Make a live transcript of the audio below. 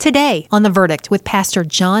Today on The Verdict with Pastor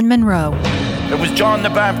John Munro. It was John the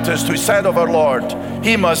Baptist who said of our Lord,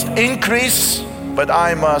 "He must increase, but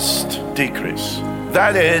I must decrease."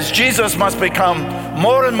 That is, Jesus must become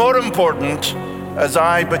more and more important as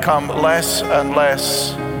I become less and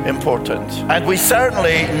less important. And we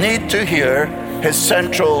certainly need to hear his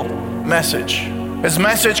central message. His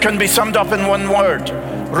message can be summed up in one word: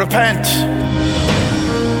 repent.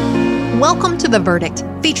 Welcome to The Verdict,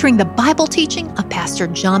 featuring the Bible teaching of Pastor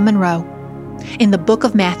John Munro. In the book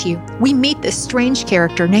of Matthew, we meet this strange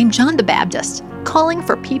character named John the Baptist, calling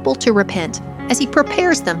for people to repent as he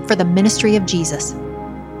prepares them for the ministry of Jesus.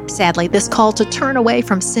 Sadly, this call to turn away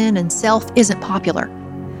from sin and self isn't popular.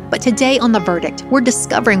 But today on The Verdict, we're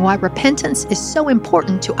discovering why repentance is so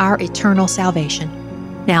important to our eternal salvation.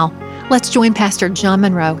 Now, let's join Pastor John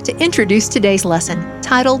Munro to introduce today's lesson,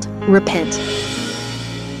 titled Repent.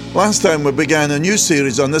 Last time we began a new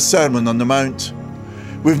series on the Sermon on the Mount.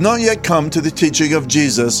 We've not yet come to the teaching of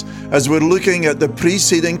Jesus as we're looking at the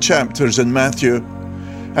preceding chapters in Matthew,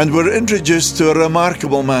 and we're introduced to a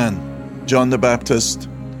remarkable man, John the Baptist.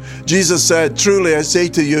 Jesus said, "Truly I say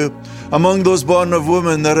to you, among those born of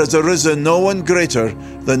woman there has arisen no one greater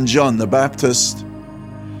than John the Baptist."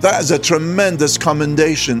 That is a tremendous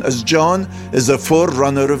commendation, as John is the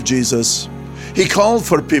forerunner of Jesus. He called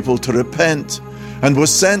for people to repent and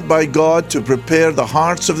was sent by God to prepare the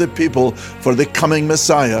hearts of the people for the coming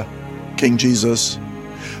Messiah, King Jesus.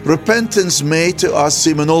 Repentance may to us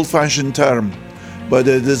seem an old-fashioned term, but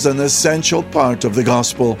it is an essential part of the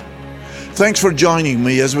gospel. Thanks for joining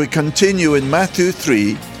me as we continue in Matthew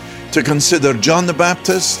 3 to consider John the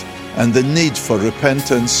Baptist and the need for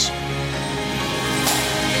repentance.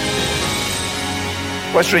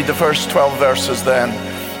 Let's read the first 12 verses then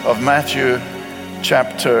of Matthew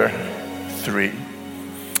chapter 3.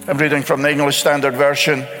 I'm reading from the English Standard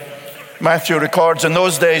Version. Matthew records, "In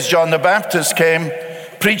those days John the Baptist came,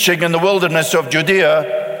 preaching in the wilderness of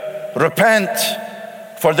Judea, 'Repent,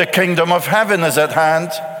 for the kingdom of heaven is at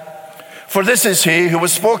hand.' For this is he who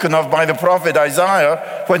was spoken of by the prophet Isaiah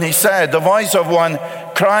when he said, 'The voice of one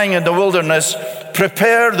crying in the wilderness,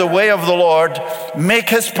 prepare the way of the Lord, make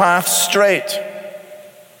his path straight.'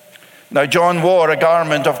 Now John wore a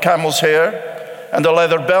garment of camel's hair and a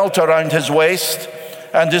leather belt around his waist,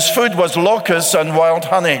 and his food was locusts and wild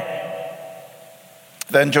honey.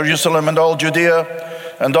 Then Jerusalem and all Judea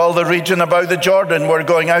and all the region about the Jordan were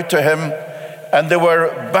going out to him, and they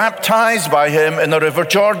were baptized by him in the river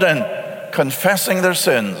Jordan, confessing their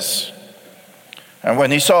sins. And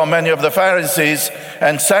when he saw many of the Pharisees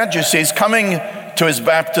and Sadducees coming to his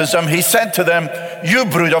baptism, he said to them, 'You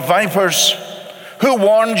brood of vipers, who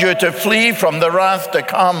warned you to flee from the wrath to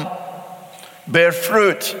come? Bear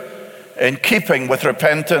fruit in keeping with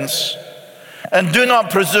repentance. And do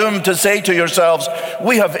not presume to say to yourselves,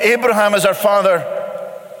 we have Abraham as our father.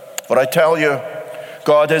 For I tell you,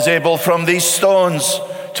 God is able from these stones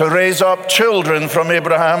to raise up children from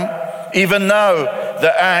Abraham. Even now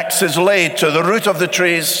the axe is laid to the root of the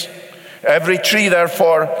trees. Every tree,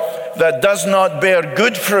 therefore, that does not bear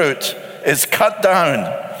good fruit is cut down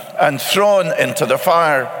and thrown into the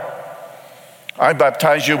fire. I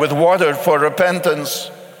baptize you with water for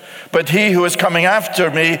repentance. But he who is coming after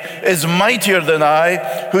me is mightier than I,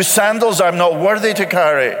 whose sandals I'm not worthy to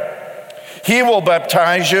carry. He will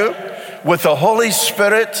baptize you with the Holy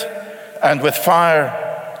Spirit and with fire.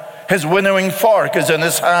 His winnowing fork is in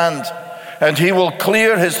his hand, and he will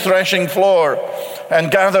clear his threshing floor and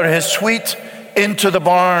gather his wheat into the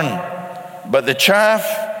barn. But the chaff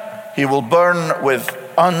he will burn with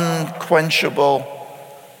unquenchable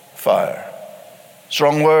fire."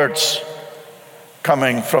 Strong words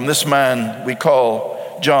coming from this man we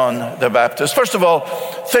call John the Baptist. First of all,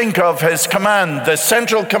 think of his command, the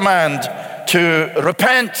central command to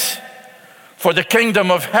repent, for the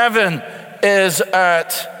kingdom of heaven is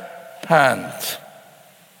at hand.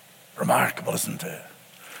 Remarkable, isn't it?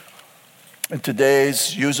 In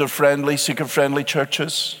today's user-friendly, seeker-friendly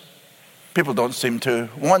churches, people don't seem to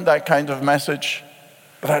want that kind of message,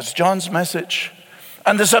 but that's John's message.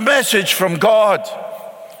 And it's a message from God.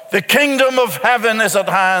 The kingdom of heaven is at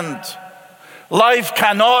hand. Life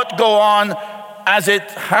cannot go on as it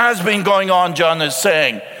has been going on, John is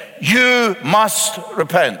saying. You must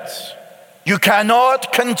repent. You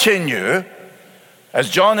cannot continue, as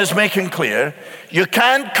John is making clear, you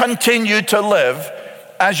can't continue to live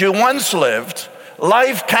as you once lived.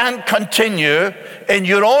 Life can't continue in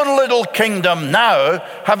your own little kingdom now,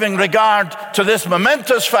 having regard to this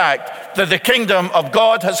momentous fact that the kingdom of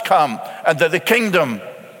God has come, and that the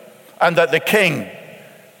king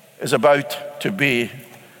is about to be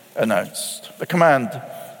announced. The command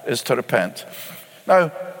is to repent.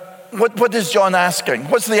 Now, what is John asking?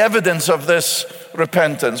 What's the evidence of this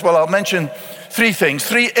repentance? Well, I'll mention three things,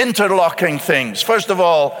 three interlocking things. First of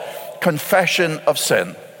all, confession of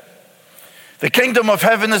sin. The kingdom of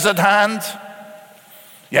heaven is at hand.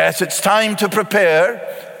 Yes, it's time to prepare.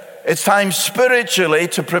 It's time spiritually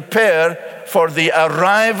to prepare for the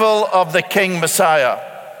arrival of the King Messiah.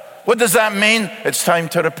 What does that mean? It's time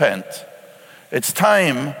to repent. It's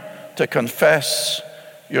time to confess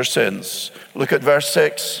your sins. Look at verse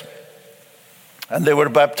 6. And they were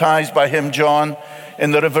baptized by him, John,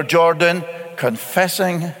 in the river Jordan,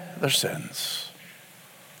 confessing their sins.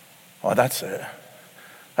 Oh, that's it.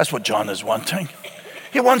 That's what John is wanting.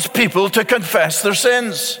 He wants people to confess their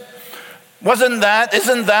sins. Isn't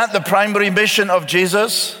that the primary mission of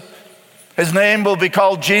Jesus? His name will be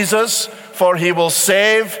called Jesus, for he will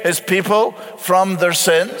save his people from their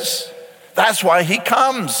sins. That's why he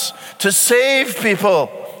comes, to save people.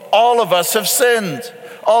 All of us have sinned.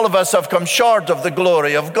 All of us have come short of the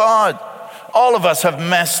glory of God. All of us have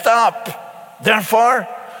messed up. Therefore,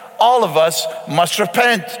 all of us must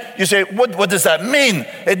repent. You say, what does that mean?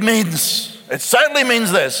 It certainly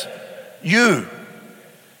means this. You,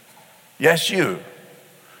 yes, you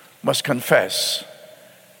must confess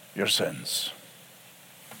your sins.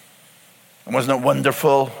 And wasn't it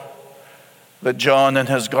wonderful that John in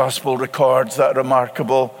his gospel records that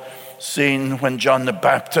remarkable scene when John the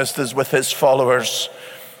Baptist is with his followers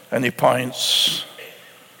and he points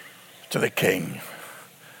to the King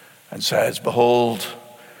and says, "Behold,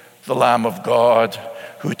 the Lamb of God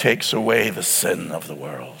who takes away the sin of the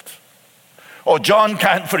world." Oh, John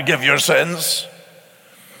can't forgive your sins.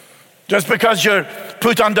 Just because you're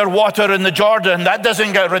put under water in the Jordan, that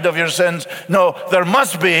doesn't get rid of your sins. No, there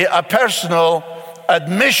must be a personal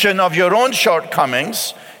admission of your own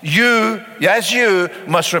shortcomings. You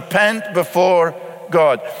must repent before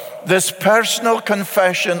God. This personal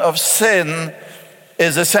confession of sin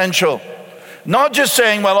is essential. Not just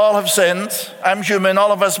saying, well, all have sinned, I'm human,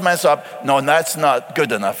 all of us mess up. No, that's not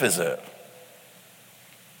good enough, is it?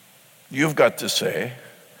 You've got to say,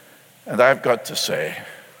 and I've got to say,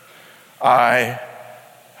 I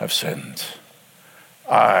have sinned.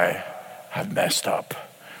 I have messed up.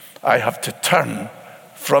 I have to turn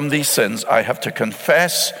from these sins. I have to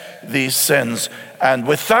confess these sins. And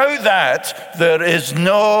without that, there is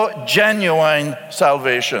no genuine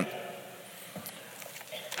salvation.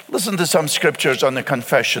 Listen to some scriptures on the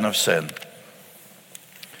confession of sin.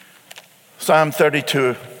 Psalm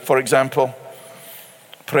 32, for example,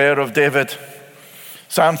 prayer of David.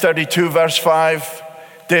 Psalm 32, verse 5,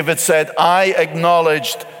 David said, "I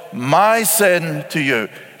acknowledged my sin to you."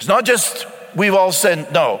 It's not just we've all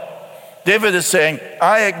sinned. No. David is saying,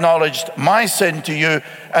 "I acknowledged my sin to you,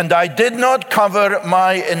 and I did not cover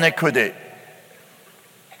my iniquity."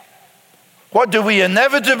 What do we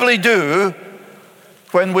inevitably do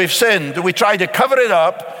when we've sinned? We try to cover it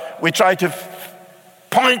up. We try to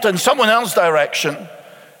point in someone else's direction.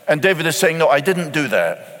 And David is saying, no, I didn't do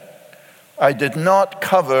that. I did not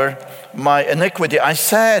cover my iniquity. I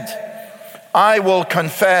said, I will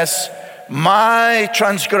confess my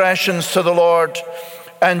transgressions to the Lord,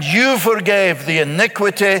 and you forgave the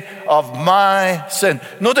iniquity of my sin.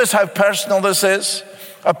 Notice how personal this is.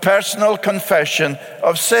 A personal confession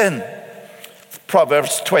of sin.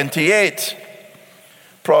 Proverbs 28.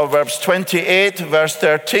 Proverbs 28, verse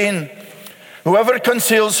 13. Whoever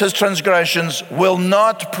conceals his transgressions will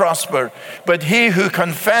not prosper, but he who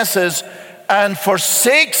confesses and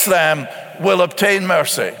forsakes them will obtain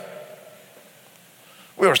mercy.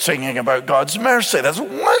 We were singing about God's mercy. That's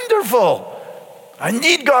wonderful. I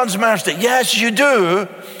need God's mercy. Yes, you do,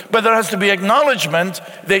 but there has to be acknowledgement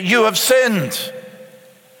that you have sinned,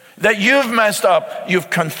 that you've messed up,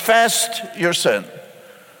 you've confessed your sin.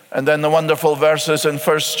 And then the wonderful verses in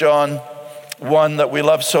 1 John 1 that we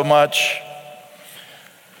love so much.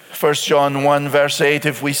 1 John 1 verse 8,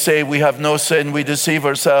 if we say we have no sin, we deceive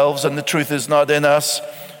ourselves and the truth is not in us.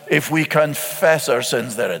 If we confess our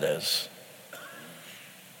sins, there it is.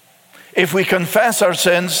 If we confess our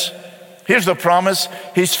sins, here's the promise,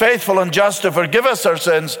 he's faithful and just to forgive us our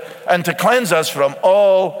sins and to cleanse us from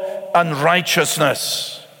all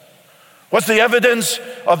unrighteousness. What's the evidence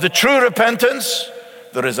of the true repentance?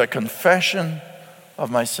 There is a confession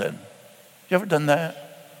of my sin. You ever done that?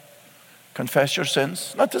 Confess your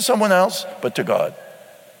sins, not to someone else, but to God.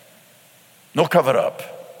 No cover up.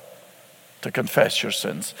 To confess your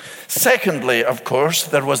sins. Secondly, of course,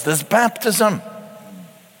 there was this baptism.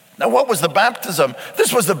 Now, what was the baptism?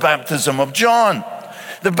 This was the baptism of John.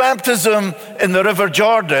 The baptism in the River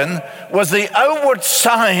Jordan was the outward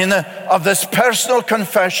sign of this personal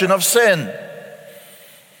confession of sin.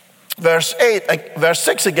 Verse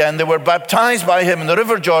 6 again, they were baptized by him in the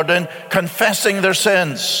river Jordan, confessing their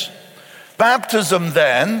sins. Baptism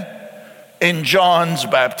then, in John's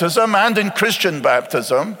baptism and in Christian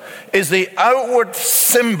baptism, is the outward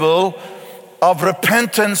symbol of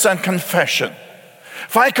repentance and confession.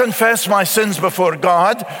 If I confess my sins before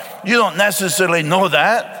God, you don't necessarily know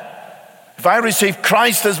that. If I receive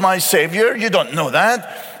Christ as my Savior, you don't know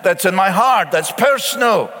that. That's in my heart. That's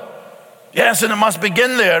personal. Yes, and it must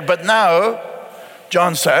begin there. But now,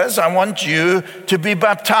 John says, I want you to be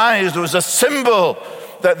baptized. It was a symbol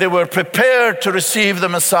that they were prepared to receive the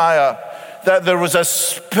Messiah, that there was a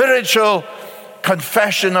spiritual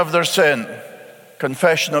confession of their sin.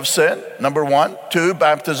 Confession of sin, number 1. 2,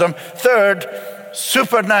 baptism. 3rd,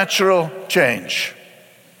 supernatural change.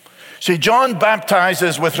 See, John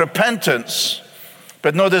baptizes with repentance,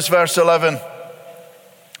 but notice verse 11.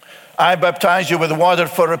 I baptize you with water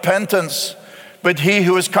for repentance, but he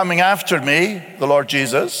who is coming after me, the Lord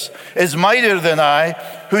Jesus, is mightier than I,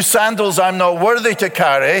 whose sandals I'm not worthy to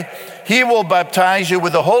carry. He will baptize you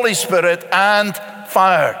with the Holy Spirit and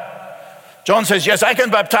fire. John says, yes, I can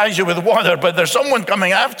baptize you with water, but there's someone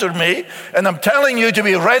coming after me, and I'm telling you to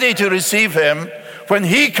be ready to receive him. When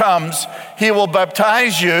he comes, he will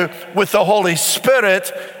baptize you with the Holy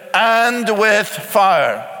Spirit and with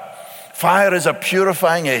fire. Fire is a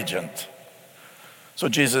purifying agent. So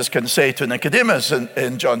Jesus can say to Nicodemus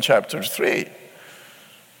in John chapter 3,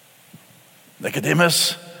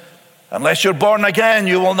 Nicodemus, unless you're born again,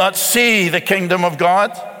 you will not see the kingdom of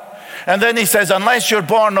God. And then he says, unless you're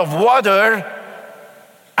born of water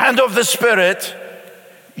and of the Spirit,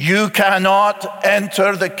 you cannot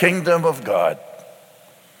enter the kingdom of God.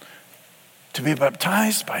 To be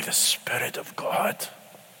baptized by the Spirit of God.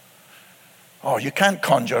 Oh, you can't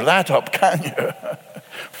conjure that up, can you?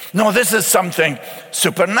 No, this is something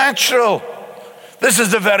supernatural. This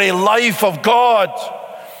is the very life of God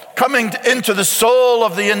coming into the soul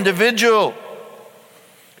of the individual.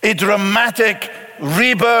 A dramatic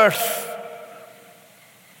rebirth.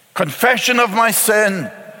 Confession of my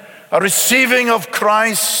sin. A receiving of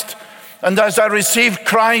Christ. And as I receive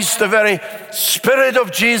Christ, the very Spirit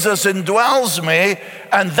of Jesus indwells me,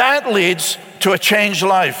 and that leads to a changed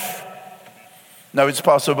life. Now, it's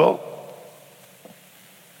possible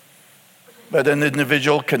that an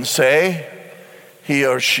individual can say he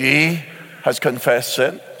or she has confessed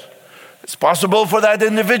sin. It's possible for that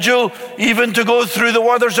individual even to go through the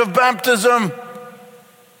waters of baptism.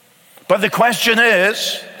 But the question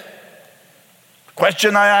is, the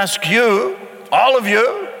question I ask you, all of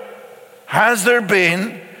you, has there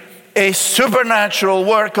been a supernatural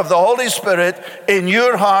work of the Holy Spirit in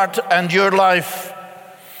your heart and your life?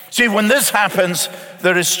 See, when this happens,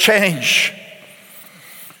 there is change.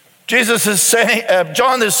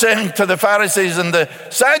 John is saying to the Pharisees and the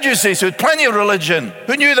Sadducees, who had plenty of religion,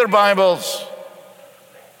 who knew their Bibles,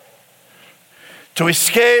 to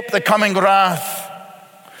escape the coming wrath,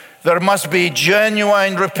 there must be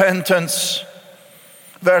genuine repentance.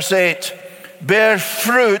 Verse 8, bear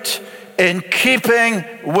fruit in keeping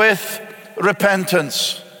with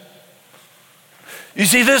repentance. You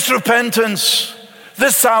see, this repentance,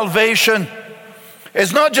 this salvation,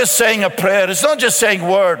 is not just saying a prayer. It's not just saying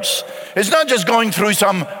words. It's not just going through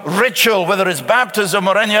some ritual, whether it's baptism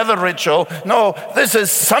or any other ritual. No, this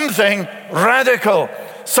is something radical,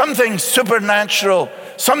 something supernatural,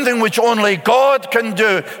 something which only God can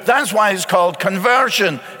do. That's why it's called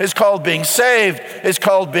conversion. It's called being saved. It's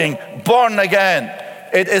called being born again.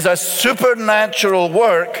 It is a supernatural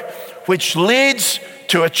work which leads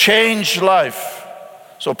to a changed life.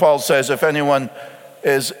 So Paul says, if anyone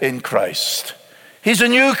is in Christ, he's a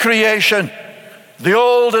new creation. The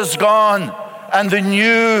old is gone and the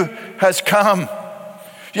new has come.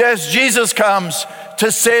 Yes, Jesus comes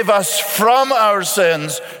to save us from our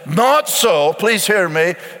sins. Not so, please hear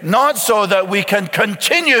me, not so that we can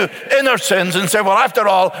continue in our sins and say, well, after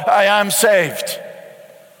all, I am saved.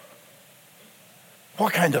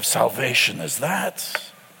 What kind of salvation is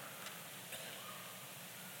that?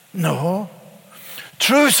 No.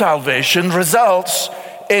 True salvation results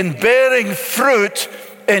in bearing fruit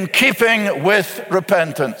in keeping with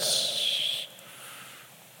repentance.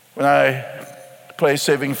 When I placed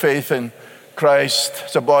saving faith in Christ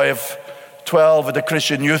as a boy of 12 at the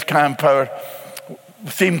Christian youth camp, our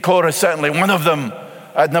theme chorus, certainly one of them,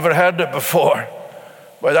 I'd never heard it before.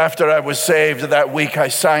 But after I was saved that week, I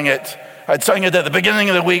sang it. I'd sung it at the beginning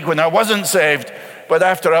of the week when I wasn't saved. But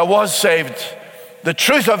after I was saved, the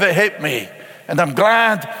truth of it hit me. And I'm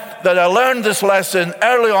glad that I learned this lesson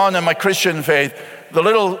early on in my Christian faith. The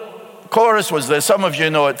little chorus was this. Some of you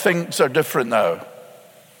know it. Things are different now.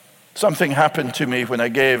 Something happened to me when I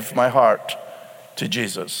gave my heart to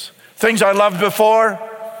Jesus. Things I loved before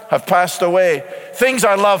have passed away. Things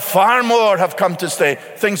I love far more have come to stay.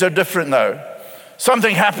 Things are different now.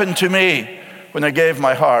 Something happened to me when I gave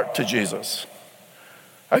my heart to Jesus.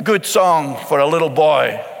 A good song for a little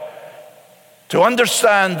boy to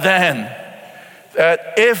understand then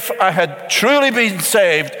that if I had truly been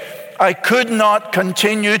saved, I could not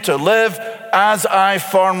continue to live as I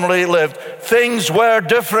formerly lived. Things were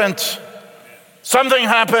different. Something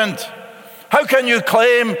happened. How can you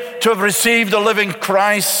claim to have received a living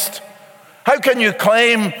Christ? How can you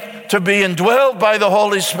claim to be indwelled by the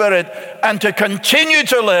Holy Spirit and to continue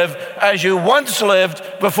to live as you once lived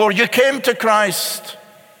before you came to Christ?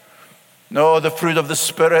 No, the fruit of the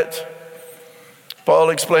Spirit, Paul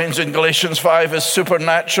explains in Galatians 5, is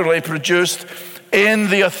supernaturally produced in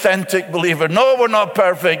the authentic believer. No, we're not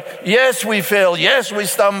perfect. Yes, we fail. Yes, we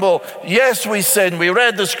stumble. Yes, we sin. We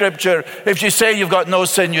read the scripture. If you say you've got no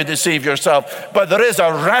sin, you deceive yourself. But there is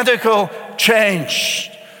a radical change.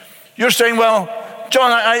 You're saying, well,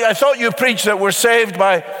 John, I thought you preached that we're saved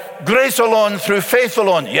by grace alone, through faith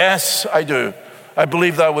alone. Yes, I do. I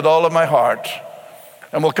believe that with all of my heart.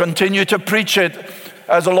 And will continue to preach it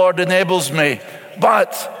as the Lord enables me.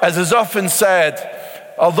 But, as is often said,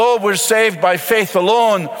 although we're saved by faith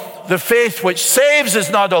alone, the faith which saves is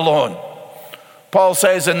not alone. Paul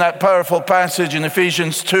says in that powerful passage in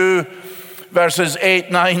Ephesians 2, verses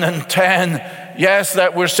 8, 9, and 10, yes,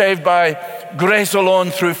 that we're saved by grace alone,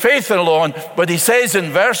 through faith alone. But he says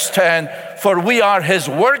in verse 10, for we are his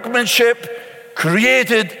workmanship,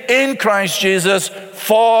 created in Christ Jesus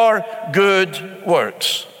for good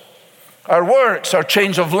works. Our works, our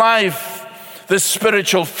change of life, this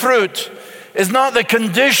spiritual fruit is not the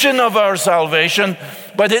condition of our salvation,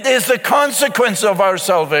 but it is the consequence of our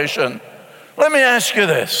salvation. Let me ask you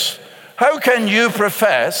this. How can you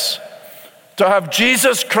profess to have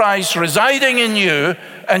Jesus Christ residing in you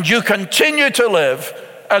and you continue to live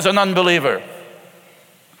as an unbeliever?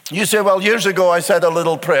 You say, well, years ago I said a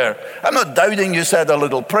little prayer. I'm not doubting you said a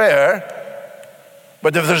little prayer,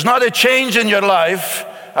 but if there's not a change in your life,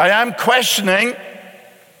 I am questioning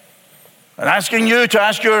and asking you to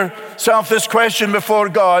ask yourself this question before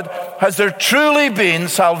God. Has there truly been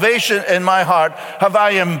salvation in my heart? Have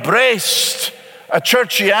I embraced a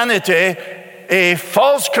churchianity, a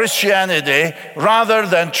false Christianity, rather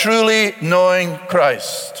than truly knowing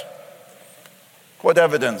Christ? What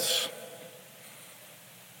evidence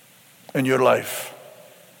in your life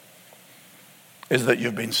is that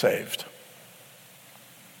you've been saved?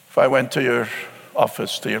 If I went to your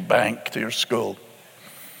office, to your bank, to your school,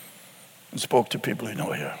 and spoke to people who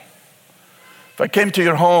know you. If I came to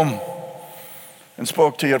your home and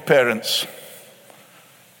spoke to your parents,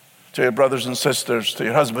 to your brothers and sisters, to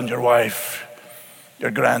your husband, your wife,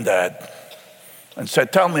 your granddad, and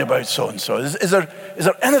said, tell me about so-and-so. Is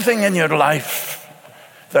there anything in your life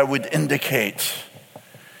that would indicate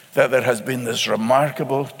that there has been this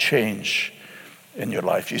remarkable change in your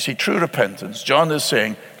life? You see, true repentance, John is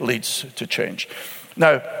saying, leads to change.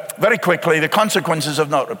 Now, very quickly, the consequences of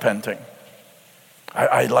not repenting.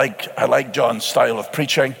 I like John's style of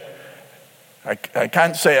preaching. I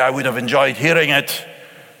can't say I would have enjoyed hearing it.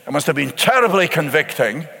 It must have been terribly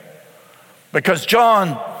convicting, because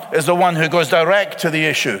John is the one who goes direct to the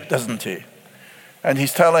issue, doesn't he? And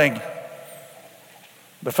he's telling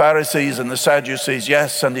the Pharisees and the Sadducees,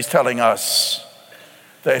 yes, and he's telling us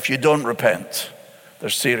that if you don't repent,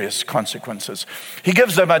 there's serious consequences. He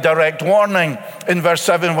gives them a direct warning in verse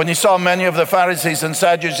 7. When he saw many of the Pharisees and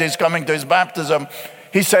Sadducees coming to his baptism,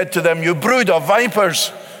 he said to them, you brood of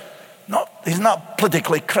vipers. He's not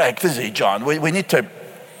politically correct, is he, John? We need to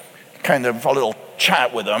kind of a little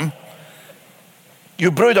chat with him. You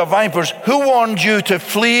brood of vipers, who warned you to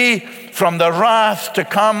flee from the wrath to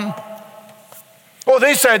come? Oh,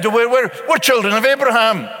 they said, we're children of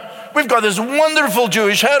Abraham. We've got this wonderful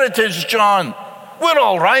Jewish heritage, John. We're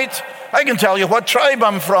all right. I can tell you what tribe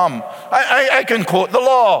I'm from. I can quote the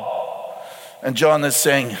law. And John is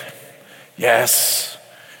saying, yes,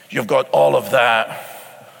 you've got all of that.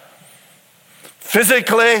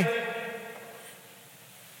 Physically,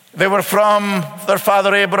 they were from their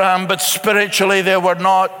father Abraham, but spiritually they were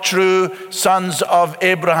not true sons of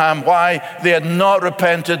Abraham. Why? They had not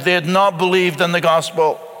repented. They had not believed in the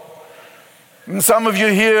gospel. And some of you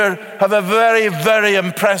here have a very, very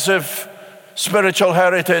impressive spiritual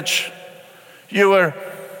heritage. You're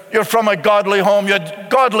from a godly home. You had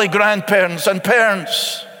godly grandparents and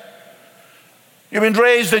parents. You've been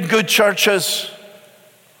raised in good churches.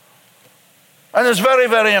 And it's very,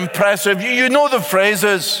 very impressive. You know the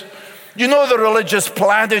phrases. You know the religious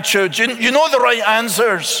platitudes. You know the right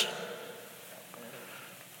answers.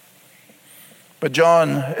 But John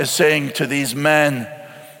is saying to these men,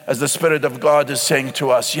 as the Spirit of God is saying to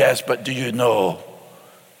us, yes, but do you know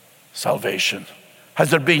salvation? Has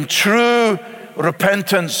there been true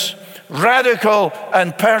repentance? Radical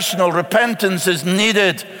and personal repentance is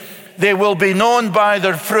needed. They will be known by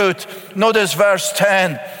their fruit. Notice verse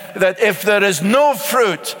 10, that if there is no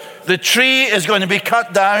fruit, the tree is going to be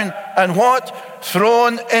cut down and what?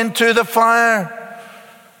 Thrown into the fire.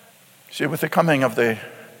 See, with the coming of the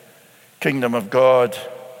kingdom of God,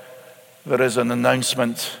 there is an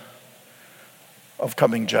announcement of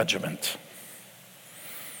coming judgment.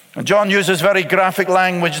 And John uses very graphic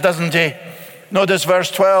language, doesn't he? Notice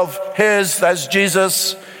verse 12, that's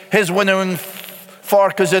Jesus, his winnowing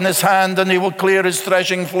fork is in his hand, and he will clear his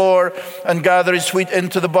threshing floor and gather his wheat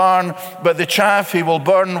into the barn, but the chaff he will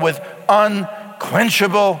burn with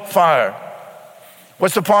unquenchable fire.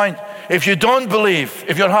 What's the point? If you don't believe,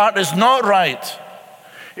 if your heart is not right,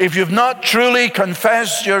 if you've not truly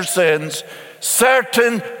confessed your sins,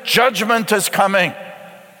 certain judgment is coming.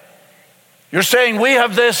 You're saying, we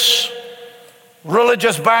have this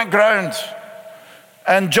religious background.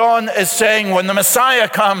 And John is saying, when the Messiah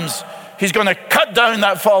comes, he's going to cut down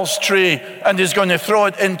that false tree and he's going to throw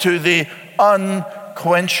it into the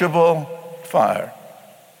unquenchable fire.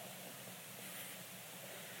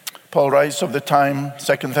 Paul writes of the time,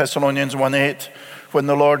 2 Thessalonians 1:8, when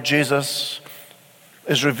the Lord Jesus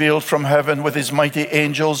is revealed from heaven with his mighty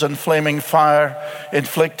angels and flaming fire,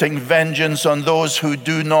 inflicting vengeance on those who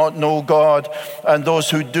do not know God and those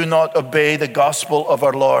who do not obey the gospel of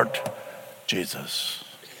our Lord Jesus.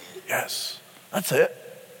 Yes, that's it.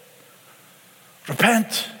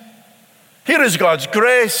 Repent. Here is God's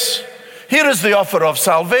grace. Here is the offer of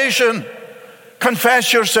salvation.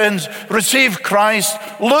 Confess your sins, receive Christ,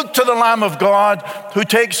 look to the Lamb of God who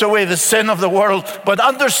takes away the sin of the world. But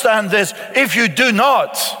understand this, if you do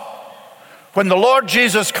not, when the Lord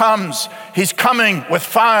Jesus comes, he's coming with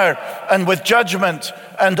fire and with judgment,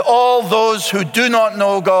 and all those who do not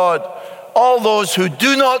know God, all those who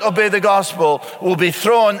do not obey the gospel will be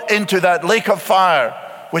thrown into that lake of fire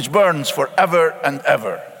which burns forever and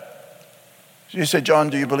ever. You say, John,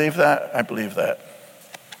 do you believe that? I believe that.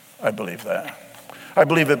 I believe that. I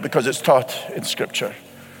believe it because it's taught in Scripture.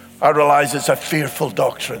 I realize it's a fearful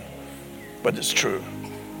doctrine, but it's true.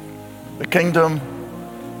 The kingdom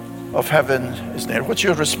of heaven is near. What's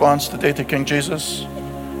your response today to King Jesus?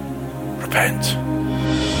 Repent.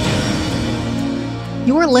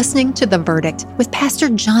 You're listening to The Verdict with Pastor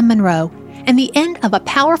John Munro and the end of a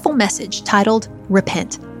powerful message titled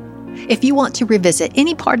Repent. If you want to revisit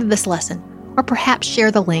any part of this lesson, or perhaps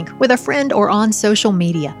share the link with a friend or on social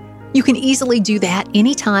media, you can easily do that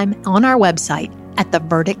anytime on our website at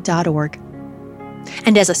theverdict.org.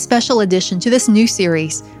 And as a special addition to this new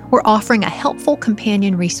series, we're offering a helpful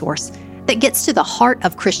companion resource that gets to the heart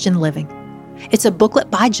of Christian living. It's a booklet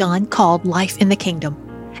by John called Life in the Kingdom,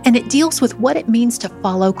 and it deals with what it means to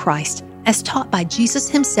follow Christ as taught by Jesus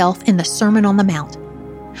himself in the Sermon on the Mount,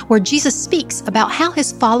 where Jesus speaks about how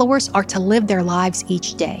his followers are to live their lives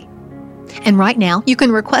each day. And right now, you can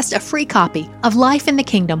request a free copy of Life in the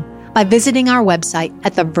Kingdom by visiting our website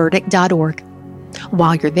at theverdict.org.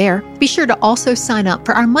 While you're there, be sure to also sign up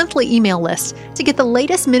for our monthly email list to get the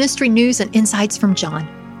latest ministry news and insights from John.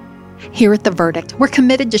 Here at The Verdict, we're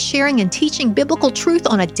committed to sharing and teaching biblical truth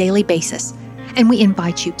on a daily basis, and we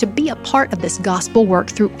invite you to be a part of this gospel work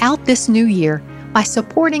throughout this new year by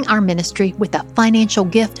supporting our ministry with a financial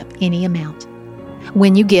gift of any amount.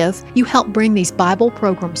 When you give, you help bring these Bible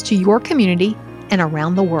programs to your community and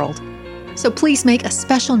around the world. So please make a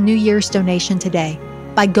special New Year's donation today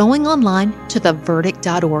by going online to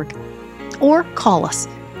theverdict.org or call us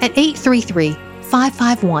at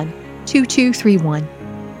 833-551-2231.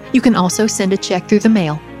 You can also send a check through the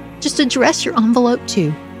mail. Just address your envelope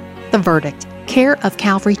to The Verdict, care of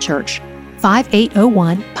Calvary Church,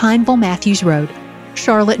 5801 Pineville Matthews Road,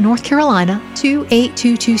 Charlotte, North Carolina,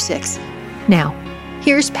 28226. Now,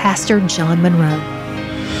 here's Pastor John Munro.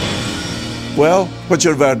 Well, what's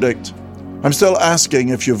your verdict? I'm still asking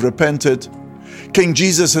if you've repented. King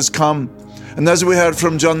Jesus has come, and as we heard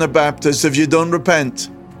from John the Baptist, if you don't repent,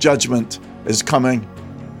 judgment is coming.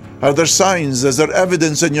 Are there signs, is there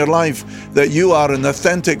evidence in your life that you are an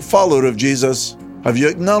authentic follower of Jesus? Have you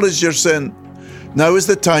acknowledged your sin? Now is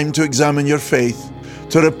the time to examine your faith,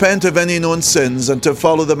 to repent of any known sins, and to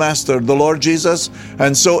follow the Master, the Lord Jesus,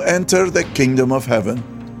 and so enter the kingdom of heaven.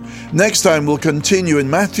 Next time we'll continue in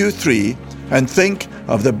Matthew 3 and think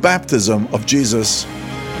of the baptism of Jesus.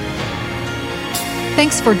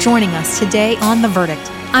 Thanks for joining us today on The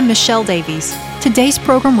Verdict. I'm Michelle Davies. Today's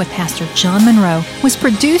program with Pastor John Munro was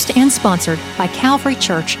produced and sponsored by Calvary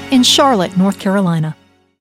Church in Charlotte, North Carolina.